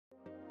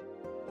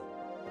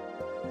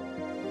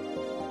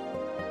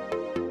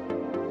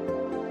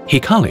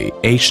HIKARI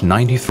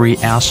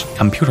H93S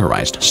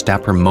computerized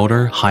stepper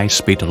motor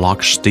high-speed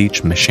lock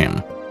stitch machine.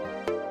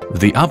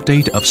 The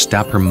update of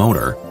stepper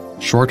motor,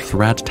 short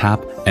thread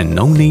tap, and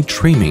no need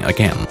trimming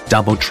again,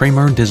 double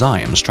trimmer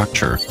design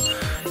structure,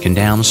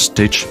 condense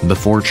stitch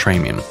before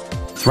trimming.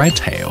 Thread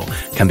tail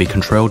can be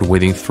controlled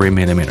within 3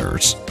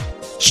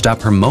 mm.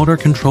 Stepper motor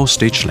control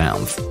stitch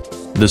length.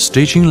 The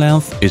stitching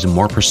length is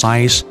more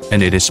precise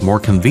and it is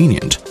more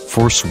convenient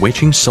for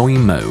switching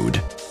sewing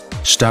mode.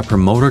 Stepper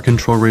motor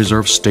control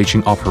reserve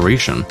stitching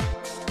operation.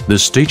 The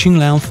stitching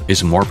length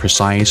is more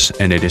precise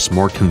and it is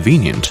more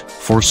convenient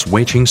for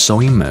switching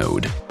sewing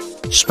mode.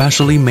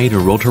 Specially made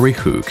rotary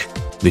hook.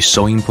 The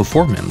sewing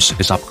performance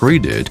is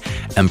upgraded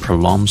and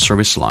prolonged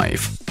service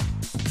life.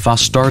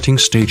 Fast starting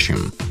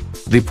stitching.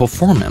 The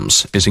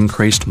performance is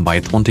increased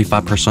by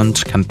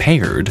 25%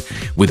 compared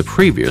with the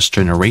previous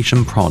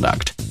generation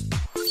product.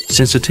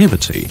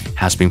 Sensitivity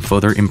has been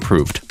further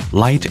improved,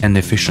 light and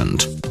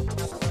efficient.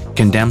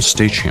 Condensed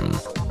stitching.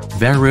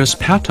 Various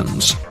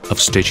patterns of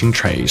stitching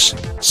trays,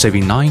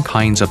 saving 9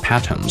 kinds of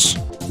patterns,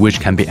 which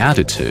can be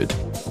edited.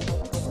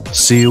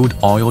 Sealed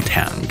oil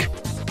tank.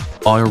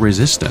 Oil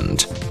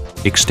resistant.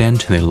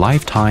 Extend the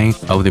lifetime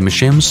of the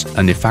machines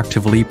and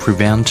effectively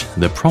prevent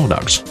the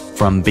products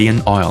from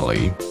being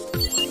oily.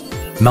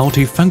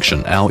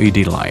 Multifunction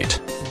LED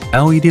light.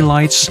 LED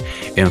lights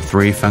and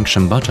 3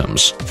 function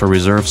buttons for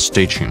reserve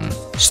stitching,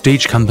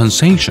 stitch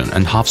compensation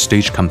and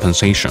half-stitch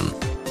compensation.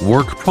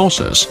 Work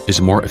process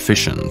is more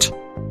efficient.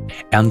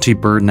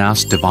 Anti-bird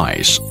nest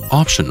device,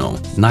 optional,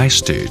 nice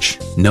stitch,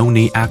 no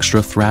need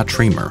extra thread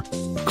trimmer.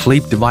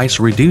 Clip device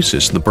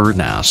reduces the bird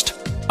nest.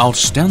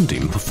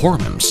 Outstanding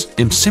performance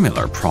in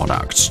similar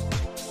products.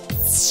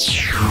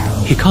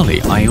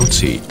 HIKARI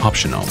IoT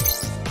optional.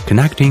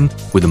 Connecting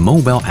with a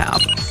mobile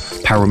app.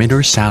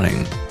 Parameter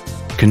setting.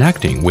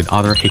 Connecting with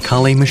other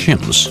HIKARI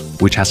machines,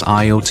 which has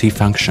IoT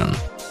function.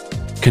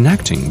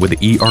 Connecting with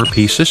the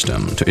ERP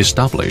system to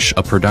establish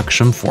a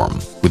production form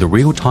with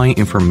real-time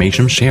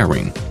information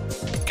sharing.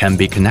 Can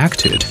be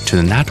connected to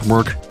the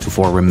network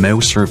for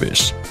remote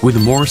service with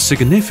more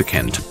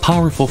significant,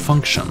 powerful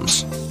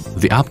functions.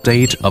 The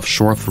update of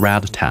short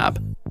thread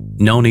tab.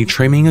 No need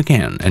trimming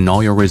again and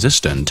oil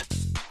resistant.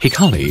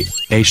 HIKARI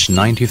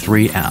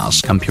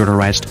H93S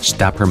computerized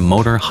stepper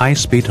motor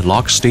high-speed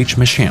lock stitch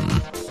machine.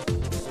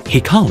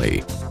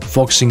 HIKARI,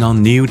 focusing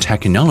on new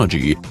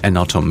technology and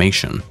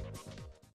automation.